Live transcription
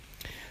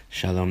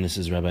Shalom, this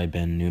is Rabbi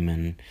Ben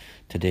Newman.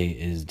 Today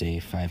is day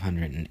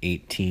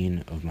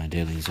 518 of my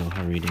daily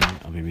Zohar reading.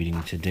 I'll be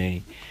reading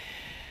today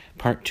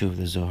part 2 of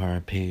the Zohar,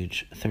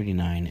 page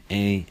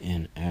 39a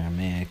in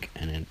Aramaic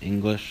and in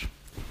English.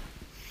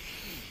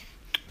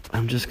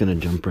 I'm just going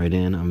to jump right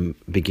in. I'm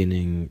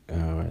beginning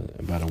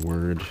about a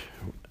word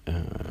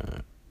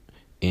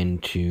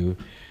into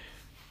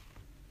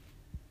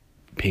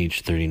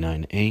page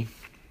 39a,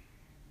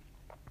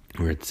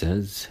 where it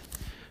says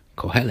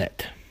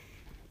Kohelet.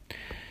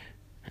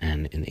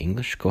 And in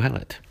English,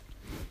 Kohelet.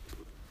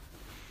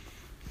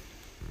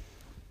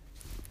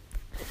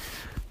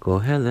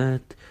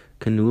 Kohelet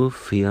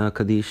כנופיה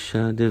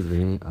קדישה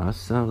דבי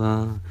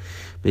עשרה,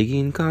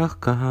 בגין כך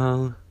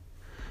קהל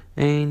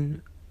אין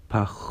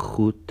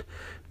פחות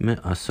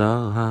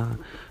מעשרה,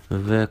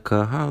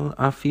 וקהל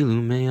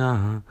אפילו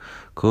 100,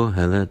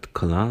 קהלת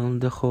כלל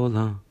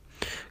דחולה.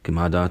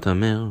 כמדת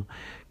אמר,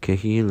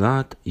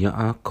 קהילת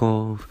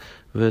יעקב,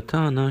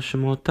 ותנא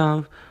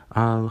שמותיו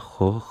על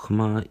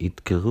חוכמה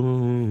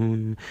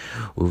יתקרון,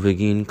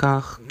 ובגין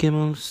כך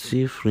גמל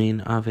ספרין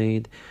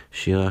עבד,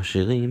 שיר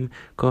השירים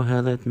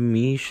קהלת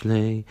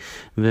משלי,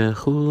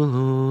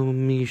 וכולו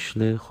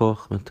משלי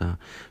חוכמתה,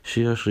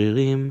 שיר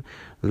השירים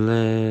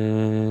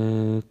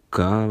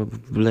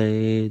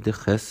לקבלי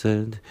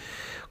דחסד,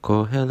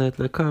 קהלת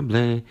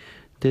לקבלי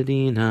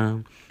דדינה,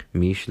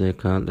 משלי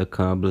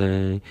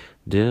לקבלי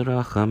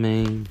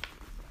דרחמים.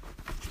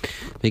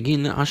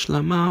 בגין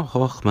השלמה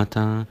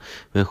חוכמתה,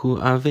 והוא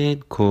עבד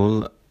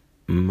כל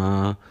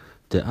מה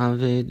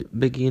דעבד,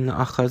 בגין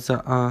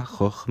החזאה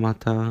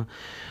חוכמתה,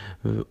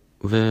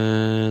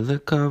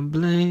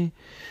 ולקבלי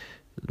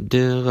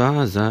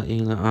דרזה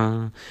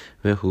אילאה,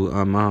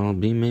 והוא אמר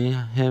בימי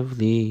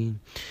הבלי,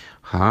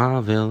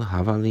 הבל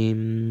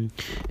הבלים,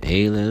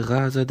 אלה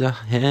רזה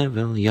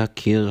דהבל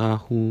יכירה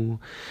הוא,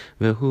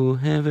 והוא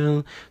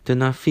הבל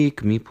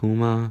דנפיק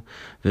מפומה,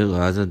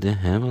 ורזה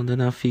דהבל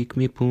דנפיק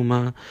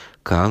מפומה,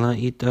 קלה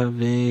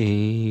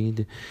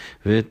יתאבד,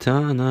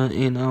 ותנא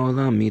אין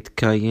העולם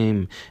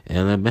מתקיים,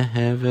 אלא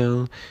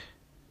בהבל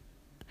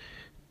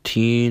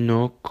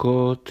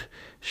תינוקות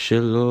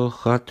שלא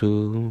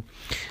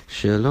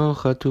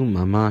חטאו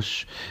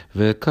ממש,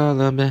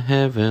 וקלה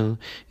בהבל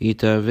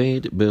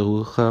יתאבד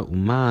ברוחה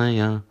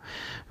ומאיה,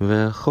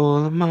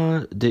 וכל מה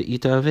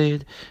דהתאבד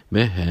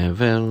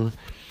בהבל,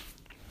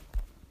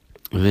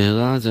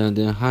 ורזה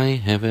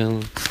דהי הבל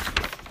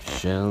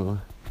של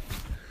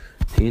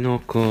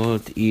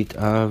תינוקות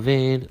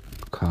יתאבד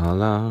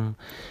קלה,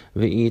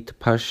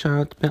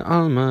 ויתפשט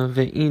בעלמא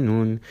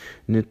ואינון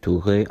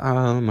נטורי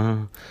עלמא,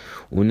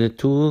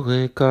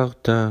 ונטורי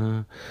קרתא,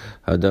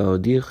 הדאו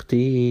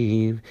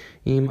דכתיב,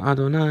 אם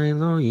אדוני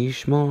לא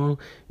ישמור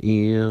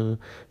עיר,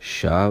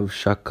 שב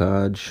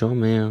שקד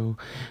שומר,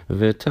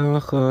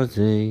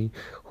 ותחזה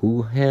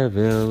הוא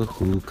הבל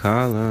הוא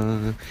קלה,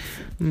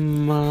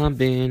 מה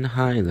בין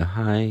היי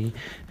להי,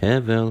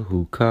 הבל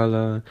הוא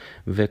קלה,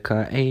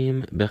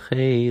 וקיים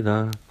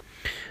בחילה,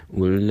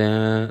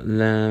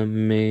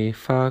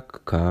 ולמפק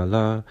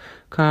קלה,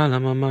 קלה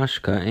ממש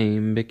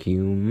קיים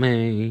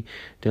בקיומי,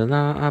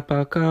 דלה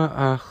אפקה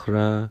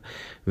אחרא,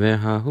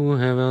 וההוא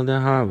הבל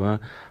דהבה,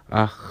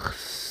 אך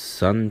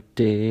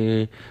סנטה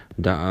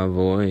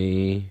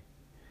דאבוי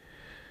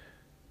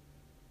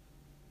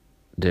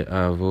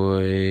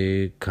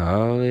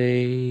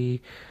קלי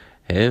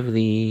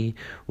הבלי,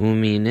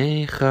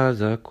 ומיני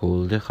חזה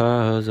כל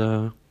דחזה.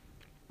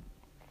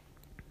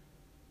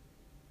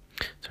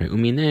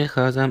 ומיני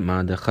חזה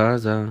מה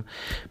דחזה,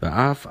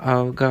 ואף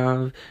על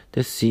גב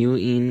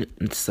דסיועין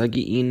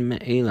סגיעין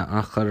מאלה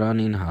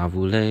אחרנין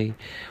הבולי,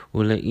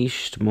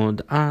 ולאיש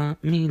מודעה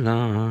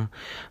מילה,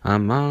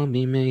 אמר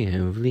בימי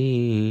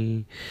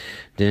הבלי,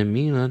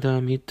 דמילה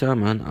דמיתה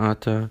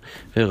מנעתה,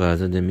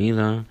 ורזה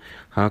דמילה,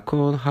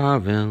 הכל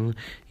הבל,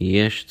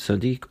 יש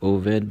צדיק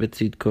עובד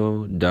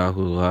בצדקו,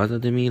 דהו רזה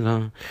דמילה,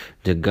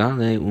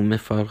 דגלה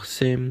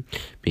ומפרסם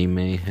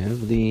בימי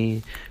הבלי,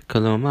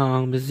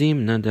 כלומר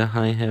בזימנה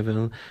דהי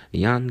הבל,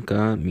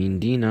 ינקה מן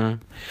דינה,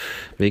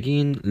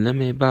 בגין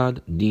למבד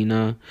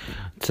דינה,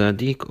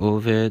 צדיק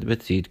עובד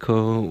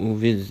בצדקו,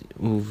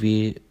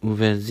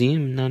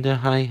 ובזימנה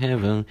דהי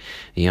הבל,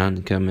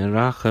 ינקה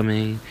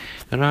מרחמי,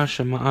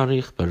 רשע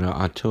מעריך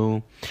ברעתו,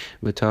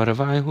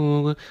 ותרבי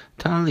הוא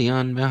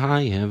תליין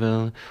בהי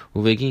הבל,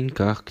 ובגין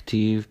כך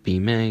כתיב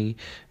בימי,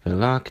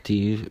 ולה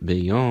כתיב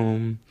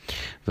ביום,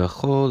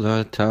 וכל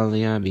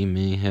התליה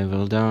בימי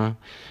הבל דה,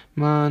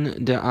 מן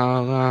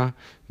דערה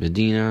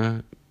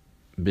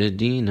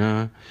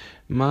בדינה,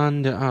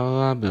 מן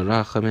דערה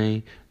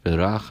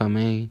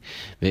ברחמי,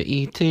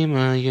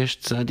 ואיתמה יש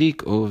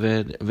צדיק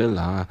עובד,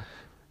 ולה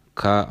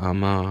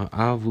כאמר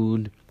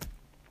אבוד,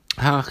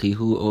 הכי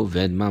הוא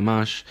עובד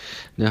ממש,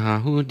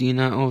 דההו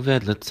דינה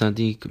עובד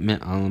לצדיק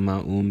מעלמא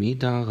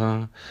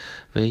ומדרה,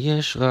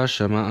 ויש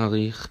רשע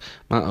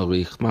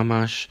מעריך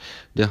ממש,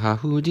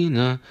 דההו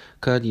דינה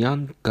כד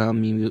ינקה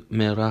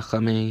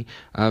מרחמי,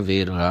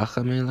 עבד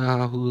רחמי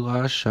להוא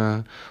רשע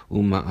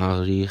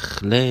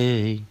ומעריך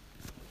לי.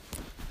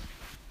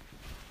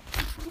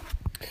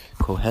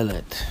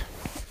 Kohelet.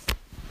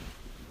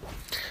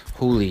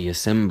 holy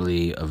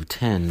assembly of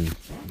 10.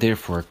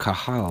 Therefore,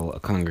 kahal,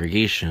 a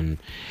congregation,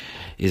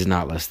 is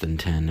not less than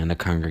 10, and a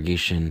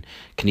congregation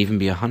can even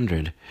be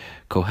 100.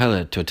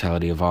 Kohelet,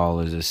 totality of all,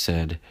 as is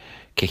said.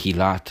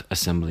 Kehilat,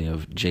 assembly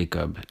of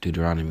Jacob,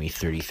 Deuteronomy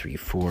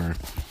 33:4.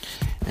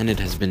 And it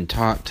has been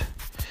taught,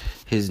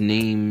 his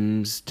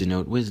names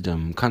denote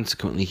wisdom.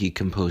 Consequently, he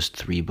composed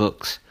 3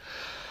 books.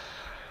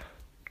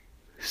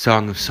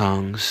 Song of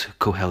Songs,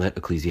 Kohelet,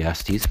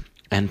 Ecclesiastes,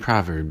 and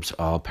Proverbs,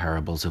 all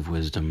parables of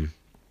wisdom.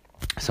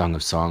 Song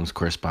of Songs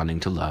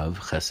corresponding to love,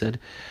 Chesed.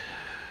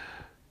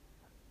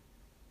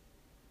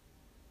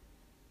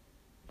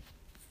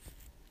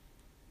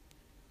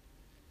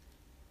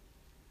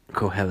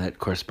 Kohelet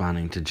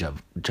corresponding to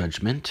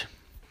judgment.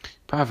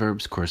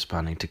 Proverbs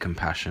corresponding to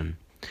compassion,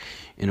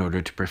 in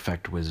order to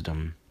perfect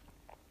wisdom.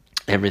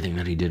 Everything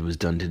that he did was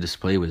done to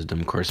display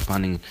wisdom,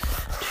 corresponding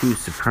to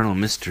supernal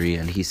mystery.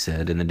 And he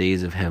said, in the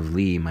days of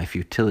Hevli, my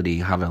futility,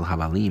 Havel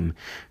Havalim,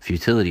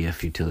 futility of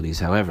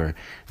futilities. However,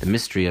 the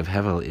mystery of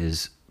Hevel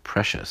is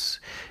precious.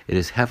 It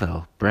is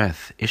Hevel,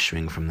 breath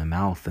issuing from the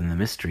mouth, and the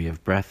mystery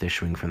of breath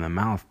issuing from the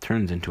mouth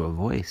turns into a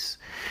voice.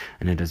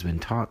 And it has been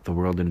taught, the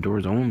world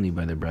endures only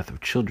by the breath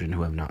of children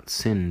who have not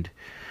sinned,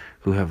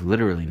 who have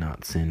literally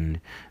not sinned.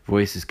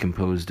 Voice is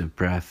composed of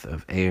breath,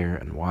 of air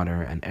and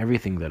water, and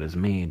everything that is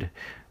made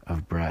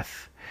of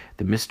breath.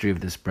 The mystery of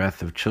this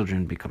breath of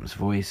children becomes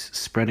voice,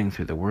 spreading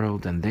through the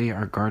world, and they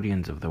are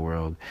guardians of the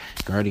world,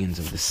 guardians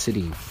of the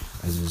city,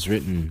 as is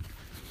written.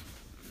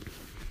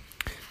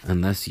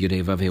 Unless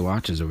Yudevave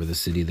watches over the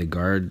city,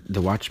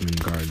 the watchman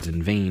guards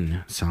in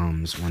vain.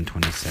 Psalms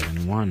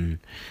 127:1.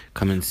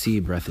 Come and see,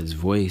 breath is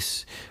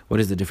voice.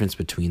 What is the difference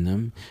between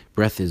them?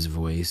 Breath is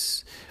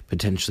voice,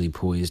 potentially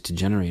poised to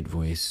generate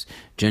voice.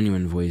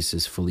 Genuine voice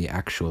is fully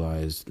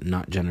actualized,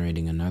 not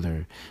generating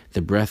another.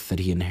 The breath that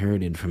he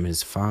inherited from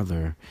his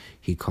father,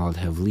 he called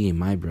Hevli,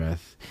 my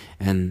breath,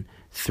 and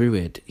through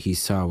it he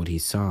saw what he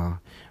saw.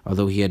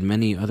 Although he had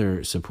many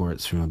other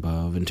supports from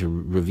above, and to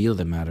reveal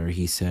the matter,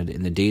 he said,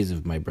 in the days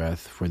of my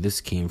breath, for this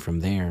came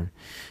from there.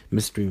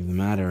 Mystery of the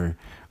matter,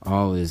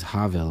 all is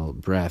Havel,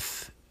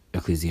 breath,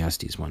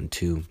 Ecclesiastes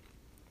 1:2.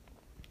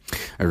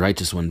 A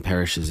righteous one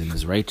perishes in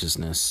his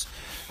righteousness,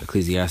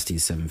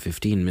 Ecclesiastes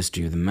 7:15.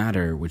 Mystery of the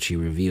matter, which he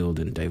revealed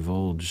and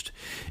divulged.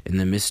 In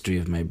the mystery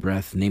of my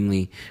breath,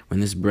 namely, when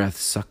this breath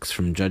sucks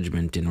from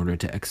judgment in order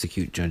to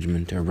execute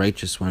judgment, a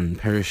righteous one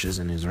perishes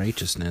in his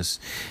righteousness.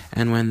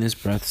 And when this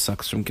breath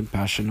sucks from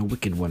compassion, a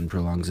wicked one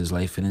prolongs his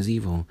life in his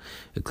evil,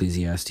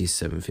 Ecclesiastes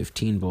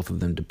 7:15. Both of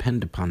them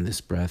depend upon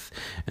this breath,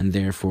 and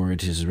therefore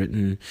it is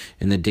written,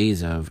 in the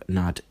days of,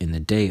 not in the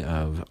day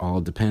of.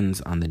 All depends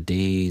on the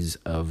days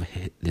of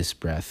this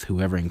breath.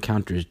 Whoever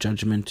encounters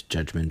judgment,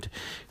 judgment.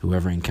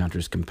 Whoever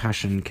encounters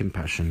compassion,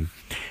 compassion.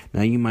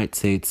 Now you might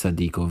say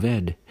Tzaddik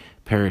Oved,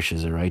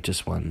 perishes a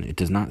righteous one. It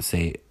does not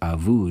say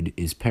Avud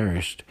is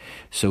perished,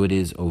 so it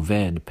is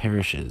Oved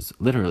perishes,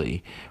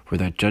 literally, for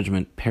that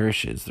judgment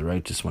perishes the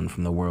righteous one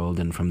from the world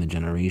and from the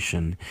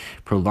generation.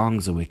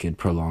 Prolongs the wicked,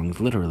 prolongs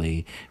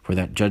literally, for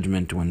that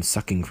judgment when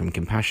sucking from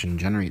compassion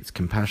generates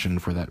compassion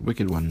for that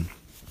wicked one,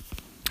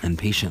 and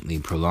patiently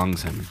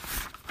prolongs him.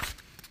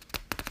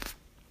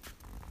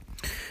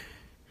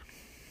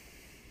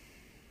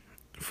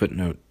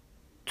 Footnote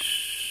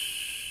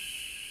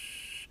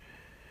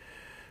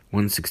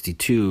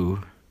 162,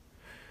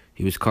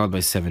 he was called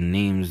by 7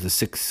 names. The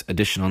 6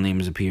 additional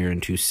names appear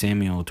in 2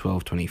 Samuel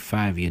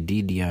 12:25,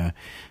 Yedidia,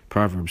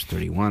 Proverbs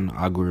 31,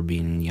 Agur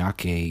bin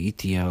Yake,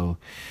 Itiel,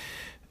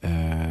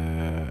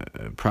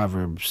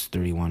 Proverbs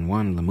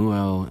 31:1,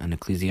 Lemuel, and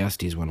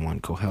Ecclesiastes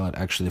 1:1, Kohelet.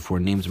 Actually, the 4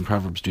 names in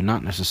Proverbs do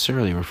not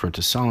necessarily refer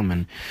to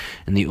Solomon.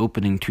 In the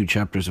opening 2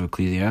 chapters of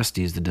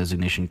Ecclesiastes, the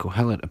designation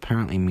Kohelet,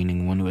 apparently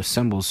meaning one who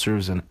assembles,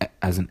 serves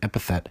as an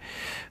epithet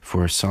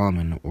for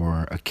Solomon,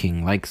 or a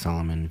king like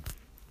Solomon.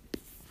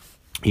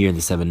 Here,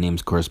 the 7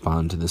 names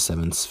correspond to the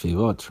 7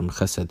 Sfirot, from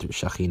Chesed through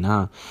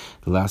Shekhinah,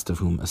 the last of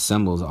whom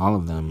assembles all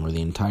of them, or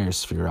the entire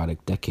Sphirotic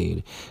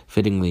decade.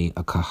 Fittingly,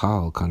 a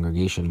Kahal,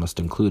 congregation, must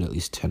include at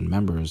least 10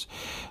 members.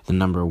 The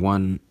number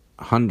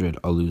 100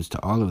 alludes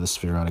to all of the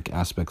Sphirotic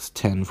aspects,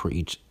 10 for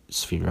each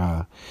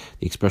Sphira.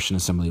 The expression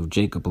assembly of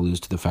Jacob alludes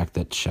to the fact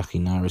that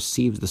Shekhinah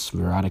receives the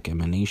Sphirotic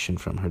emanation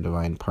from her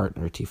divine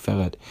partner,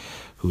 Tiferet,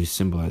 who is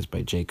symbolized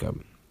by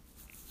Jacob.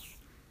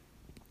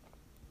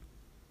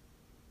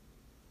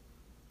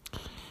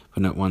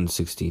 Footnote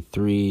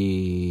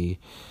 163,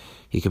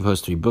 he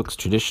composed 3 books.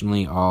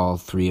 Traditionally, all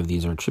 3 of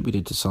these are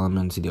attributed to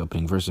Solomon. See the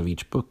opening verse of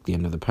each book, the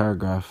end of the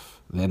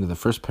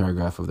first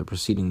paragraph of the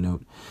preceding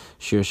note,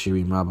 Shir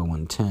Shirim Rabbah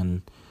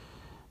 110,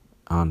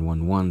 on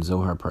 1:1,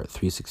 Zohar part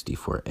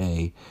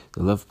 364a.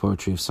 The love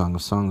poetry of Song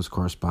of Songs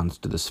corresponds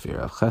to the sphere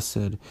of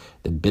Chesed.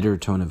 The bitter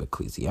tone of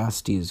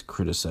Ecclesiastes,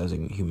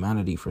 criticizing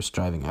humanity for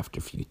striving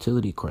after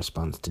futility,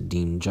 corresponds to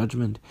Deen,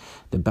 judgment.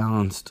 The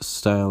balanced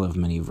style of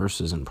many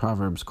verses in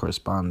Proverbs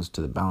corresponds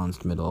to the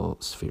balanced middle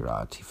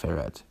Sphira,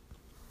 Tiferet.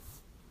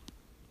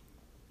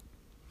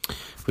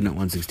 Footnote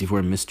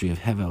 164, mystery of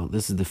Hevel.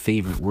 This is the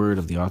favorite word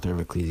of the author of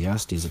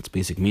Ecclesiastes. Its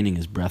basic meaning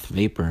is breath,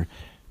 vapor,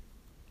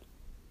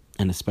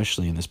 and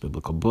especially in this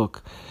biblical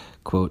book,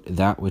 quote,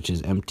 that which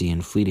is empty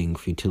and fleeting,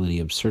 futility,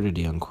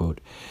 absurdity, unquote.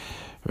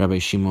 Rabbi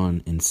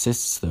Shimon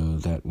insists, though,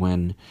 that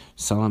when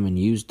Solomon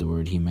used the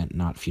word, he meant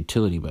not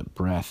futility, but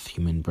breath.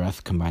 Human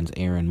breath combines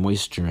air and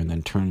moisture and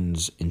then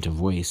turns into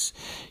voice.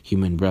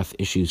 Human breath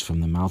issues from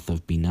the mouth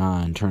of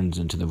Binah and turns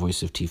into the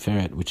voice of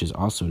Tiferet, which is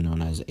also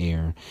known as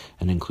air,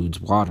 and includes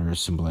water,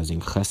 symbolizing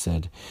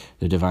chesed.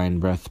 The divine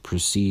breath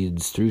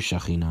proceeds through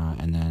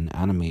Shekhinah and then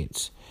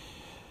animates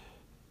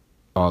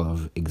all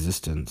of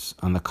existence.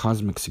 On the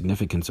cosmic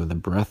significance of the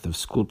breath of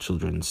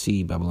schoolchildren,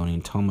 see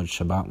Babylonian Talmud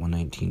Shabbat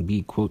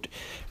 119b, quote,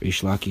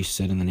 Rish Lakish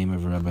said in the name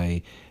of Rabbi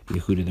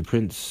Yehuda the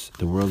Prince,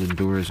 the world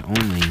endures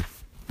only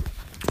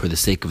for the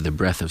sake of the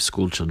breath of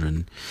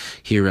schoolchildren.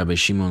 Here Rabbi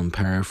Shimon's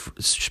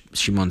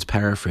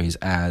paraphrase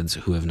adds,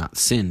 who have not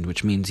sinned,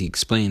 which means he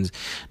explains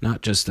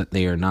not just that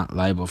they are not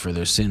liable for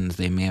their sins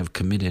they may have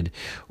committed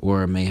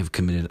or may have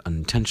committed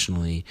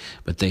unintentionally,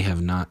 but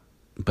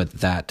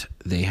that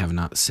they have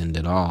not sinned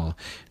at all.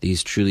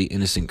 These truly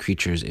innocent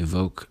creatures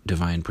evoke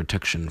divine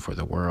protection for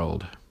the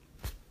world.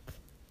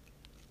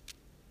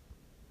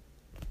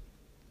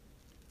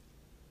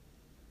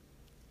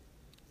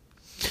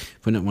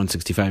 Footnote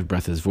 165,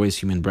 breath is voice.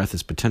 Human breath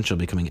is potential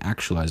becoming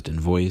actualized in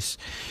voice.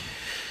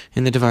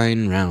 In the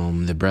divine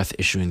realm, the breath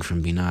issuing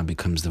from Binah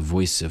becomes the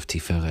voice of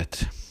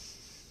Tiferet.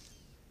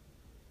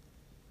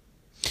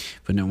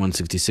 Footnote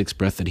 166,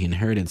 breath that he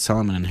inherited.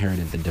 Solomon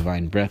inherited the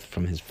divine breath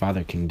from his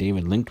father, King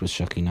David, linked with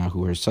Shekhinah,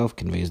 who herself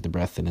conveys the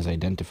breath and is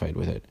identified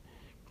with it.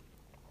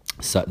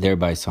 So,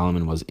 thereby,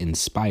 Solomon was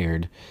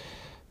inspired,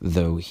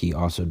 though he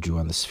also drew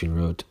on the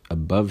Sfirot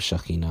above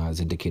Shekhinah, as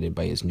indicated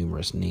by his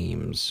numerous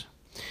names.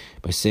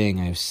 By saying,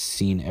 I have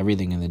seen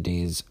everything in the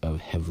days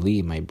of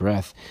Hevli, my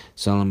breath,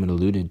 Solomon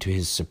alluded to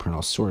his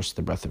supernal source,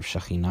 the breath of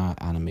Shekhinah,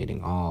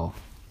 animating all.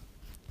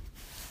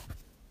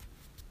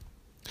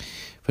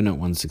 Footnote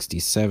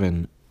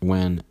 167,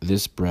 when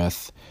this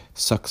breath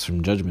sucks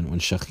from judgment, when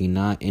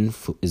Shekhinah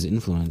is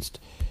influenced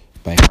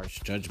by harsh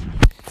judgment,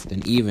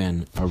 then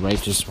even a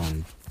righteous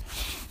one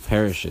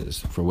perishes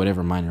for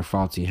whatever minor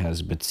faults he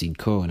has, but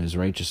tzidko in his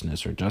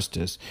righteousness or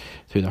justice,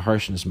 through the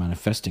harshness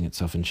manifesting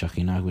itself in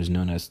Shekhinah, who is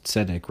known as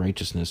tzedek,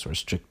 righteousness or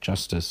strict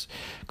justice.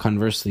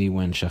 Conversely,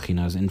 when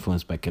Shekhinah is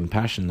influenced by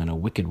compassion, then a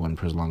wicked one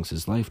prolongs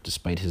his life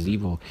despite his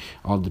evil.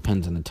 All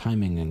depends on the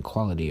timing and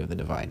quality of the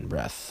divine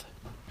breath.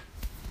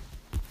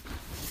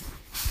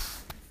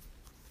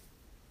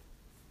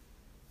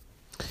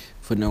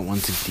 Footnote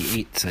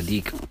 168,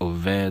 Tzaddik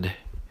Oved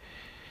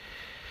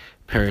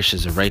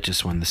perishes a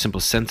righteous one. The simple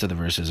sense of the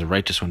verse is a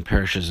righteous one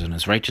perishes in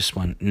his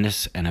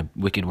righteousness, and a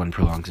wicked one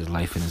prolongs his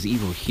life in his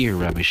evil. Here,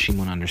 Rabbi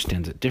Shimon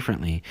understands it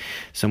differently.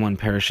 Someone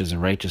perishes a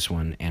righteous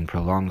one and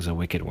prolongs a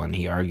wicked one.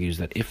 He argues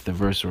that if the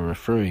verse were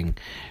referring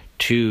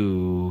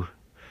to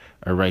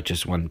a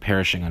righteous one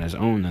perishing on his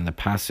own, then the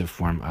passive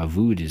form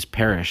avud is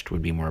perished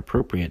would be more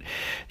appropriate.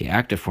 The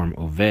active form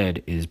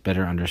oved is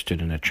better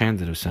understood in a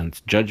transitive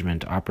sense.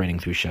 Judgment operating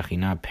through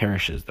Shekhinah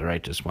perishes the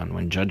righteous one.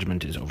 When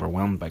judgment is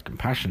overwhelmed by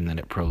compassion, then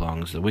it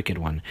prolongs the wicked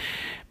one,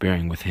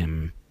 bearing with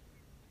him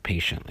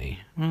patiently.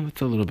 Well,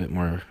 it's a little bit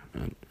more,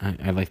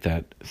 I like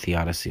that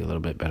theodicy a little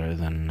bit better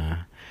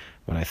than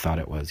what I thought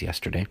it was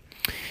yesterday.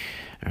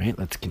 All right,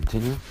 let's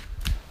continue.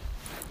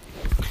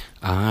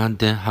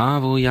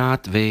 Adhavu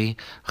yatve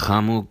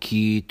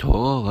chamuki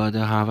Torah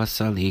dehava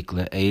salik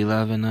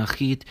le'ela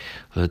v'nachit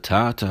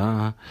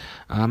l'tata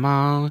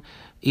amal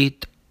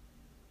it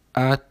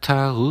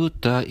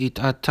ataruta it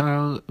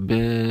atal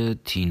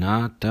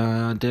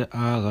betinata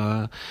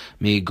de'ara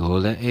migo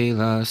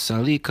le'ela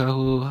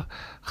salikahu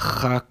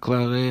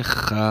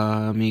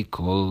chaklarecha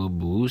mikol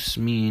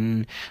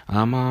busmin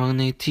amar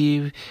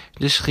netiv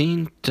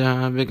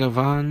d'shchinta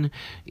begavan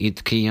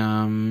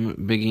itkiyam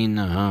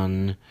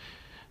beginan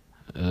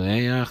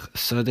ריח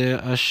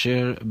שדה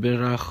אשר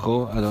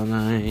ברכו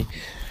אדוני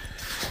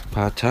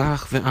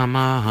פתח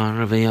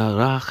ואמר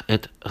וירח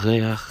את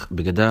ריח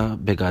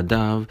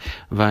בגדיו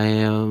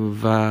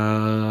ויברכהו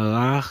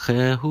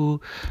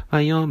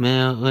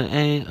ויאמר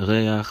ראה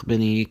ריח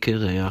בני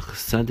כריח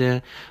שדה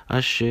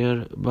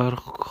אשר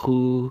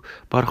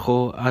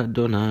ברכו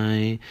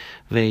אדוני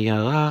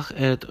וירח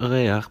את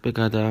ריח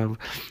בגדיו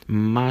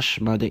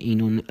משמע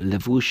דאינון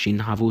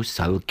לבושין הבו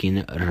סלקין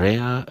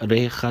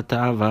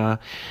ריחתבה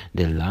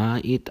דלה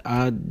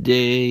יתעדי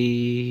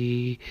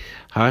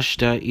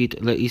השתאית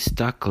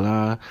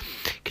להסתכלה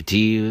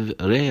כתיב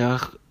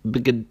ריח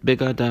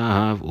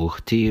בגדיו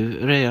וכתיב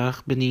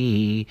ריח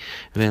בני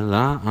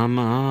ולה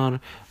אמר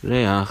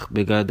ריח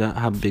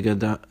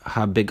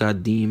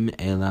הבגדים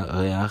אלא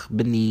ריח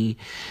בני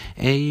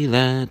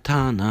אלה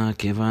תנא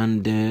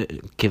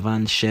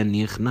כיוון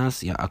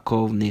שנכנס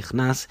יעקב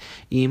נכנס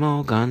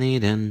עמו גן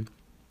עדן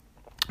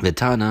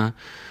ותנא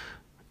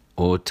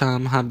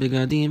אותם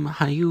הבגדים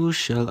היו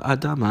של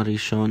אדם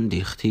הראשון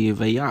דכתיב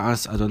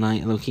ויעש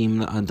אדוני אלוהים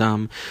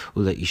לאדם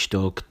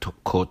ולאשתו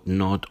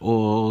כותנות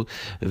עור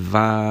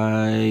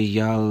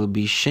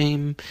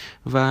וילבישם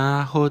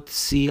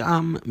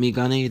והוציאם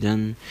מגן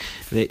עדן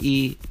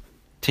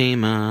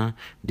tema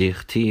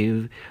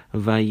dichtiv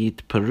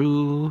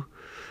vayitparu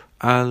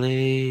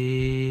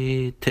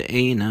ale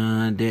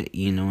te'ena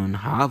de'inon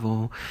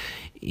havo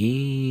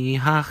I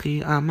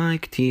hachi amai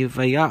ktiv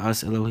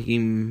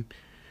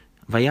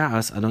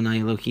vayas Adonai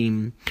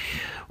Elohim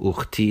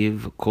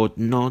uchtiv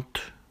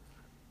kotnot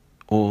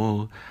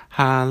o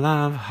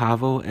halav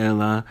havo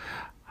ela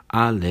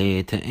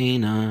ale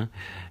te'ena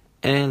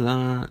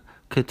ela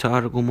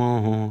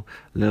ketargumo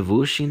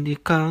levushin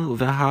dikal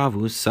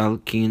vehavus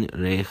salkin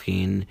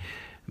rechin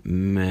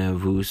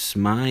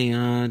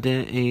mevusmaya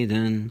de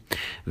Eden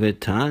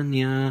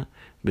vetanya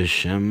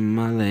B'shem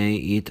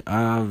malei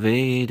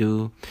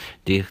it'avedu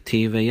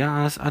dichtiv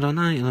vayas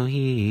Adonai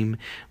Elohim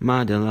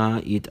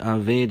madela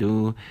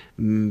it'avedu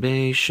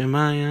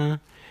b'shemaya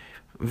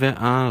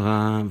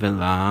ve'ara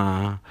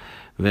ve'la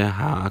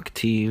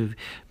והכתיב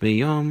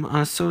ביום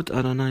עשות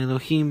אדוני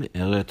אלוהים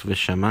ארץ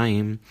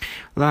ושמיים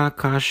לה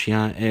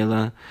קשיא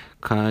אלא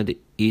כד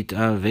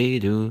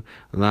יתאבדו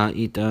לה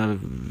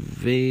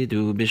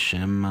יתאבדו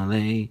בשם מלא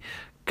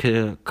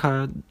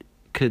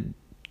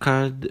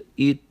כד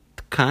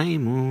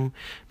יתקיימו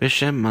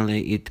בשם מלא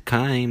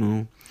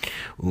יתקיימו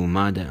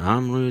ומה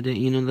דאמרו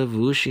דאינו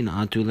לבושין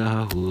עטו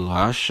להוא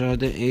רשע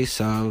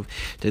דעשיו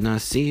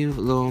דנסיב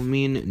לו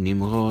מן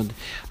נמרוד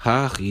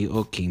הכי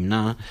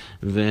אוקימנה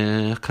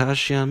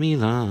וקשיא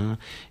מילה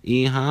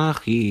אי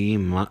הכי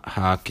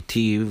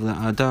הכתיב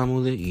לאדם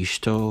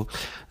ולאשתו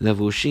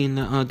לבושין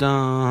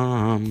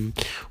לאדם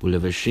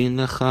ולבושין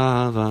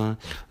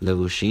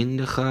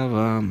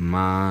לחווה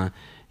מה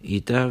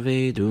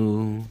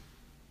יתאבדו.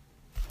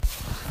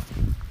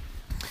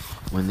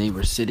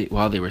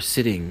 While they were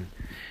sitting,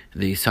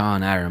 they saw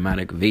an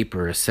aromatic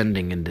vapor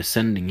ascending and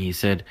descending. He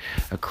said,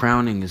 a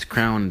crowning is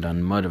crowned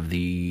on mud of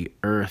the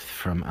earth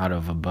from out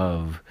of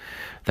above.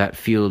 That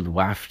field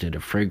wafted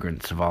a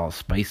fragrance of all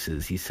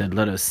spices. He said,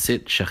 let us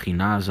sit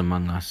Shekhinahs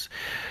among us.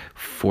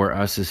 For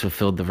us is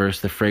fulfilled the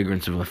verse, the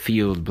fragrance of a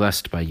field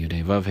blessed by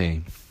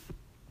Yudevavhe.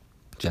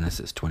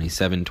 Genesis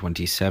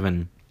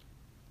 27:27.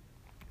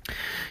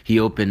 He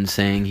opened,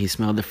 saying, he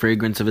smelled the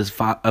fragrance of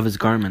his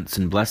garments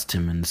and blessed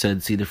him, and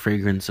said, see, the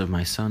fragrance of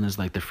my son is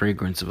like the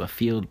fragrance of a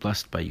field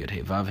blessed by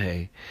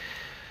Yud-Heh-Vav-Heh.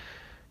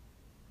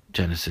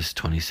 Genesis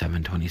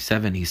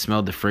 27:27. He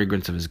smelled the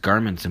fragrance of his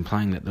garments,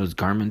 implying that those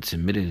garments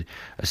emitted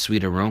a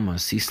sweet aroma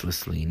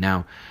ceaselessly.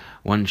 Now,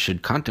 one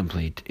should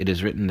contemplate, it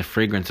is written the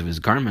fragrance of his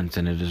garments,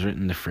 and it is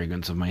written the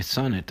fragrance of my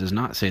son. It does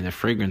not say the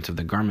fragrance of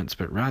the garments,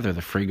 but rather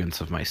the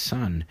fragrance of my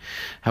son.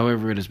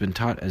 However, it has been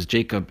taught as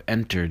Jacob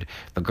entered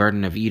the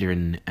Garden of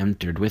Eden,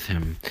 entered with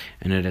him,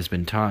 and it has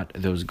been taught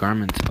those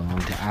garments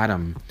belong to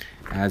Adam.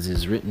 As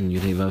is written,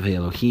 Yud-Heh-Vav-Heh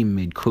Elohim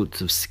made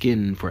coats of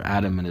skin for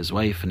Adam and his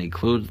wife, and he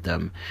clothed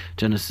them.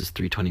 Genesis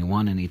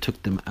 3:21, and he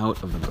took them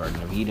out of the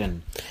Garden of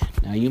Eden.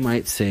 Now you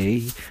might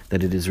say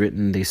that it is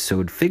written they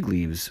sewed fig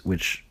leaves,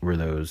 which were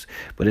those.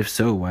 But if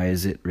so, why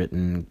is it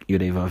written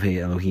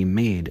Yud-Heh-Vav-Heh Elohim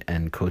made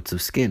and coats of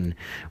skin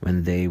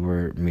when they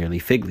were merely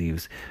fig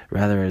leaves?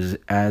 Rather,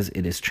 as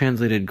it is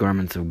translated,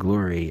 garments of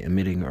glory,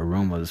 emitting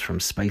aromas from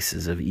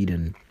spices of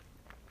Eden.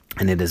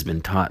 And it has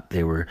been taught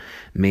they were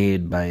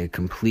made by a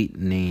complete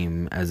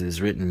name, as is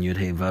written,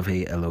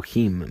 Yud-Heh-Vav-Heh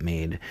Elohim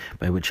made,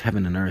 by which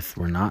heaven and earth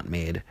were not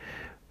made.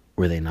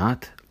 Were they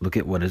not? Look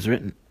at what is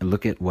written.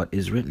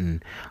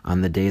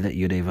 On the day that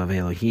Yud-Heh-Vav-Heh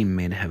Elohim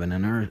made heaven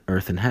and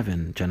earth and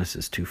heaven,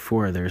 Genesis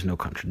 2:4, there is no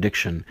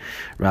contradiction.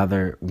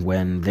 Rather,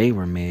 when they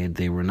were made,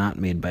 they were not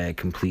made by a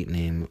complete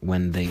name.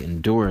 When they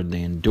endured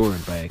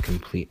by a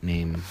complete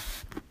name.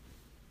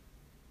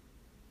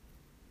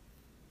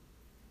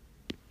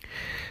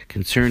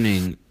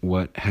 Concerning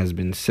what has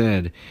been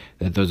said,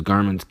 that those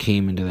garments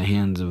came into the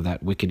hands of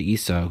that wicked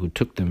Esau who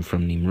took them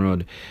from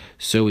Nimrod,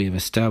 so we have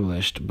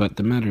established, but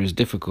the matter is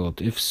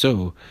difficult. If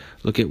so,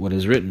 look at what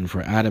is written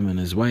for Adam and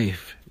his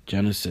wife.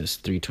 Genesis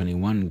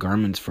 3:21,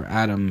 garments for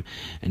Adam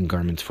and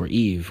garments for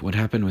Eve. What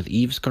happened with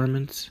Eve's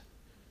garments?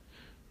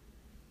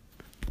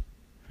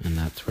 And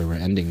that's where we're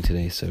ending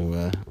today,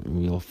 so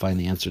we'll find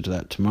the answer to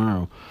that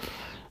tomorrow.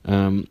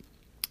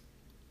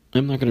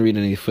 I'm not going to read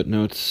any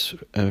footnotes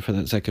for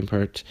that second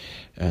part,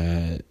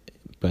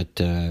 but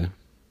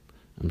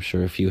I'm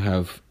sure if you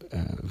have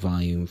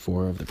volume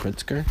 4 of the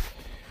Pritzker,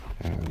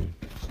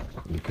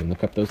 you can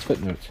look up those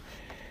footnotes.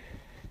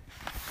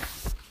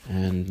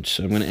 And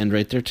so I'm going to end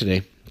right there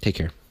today. Take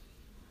care.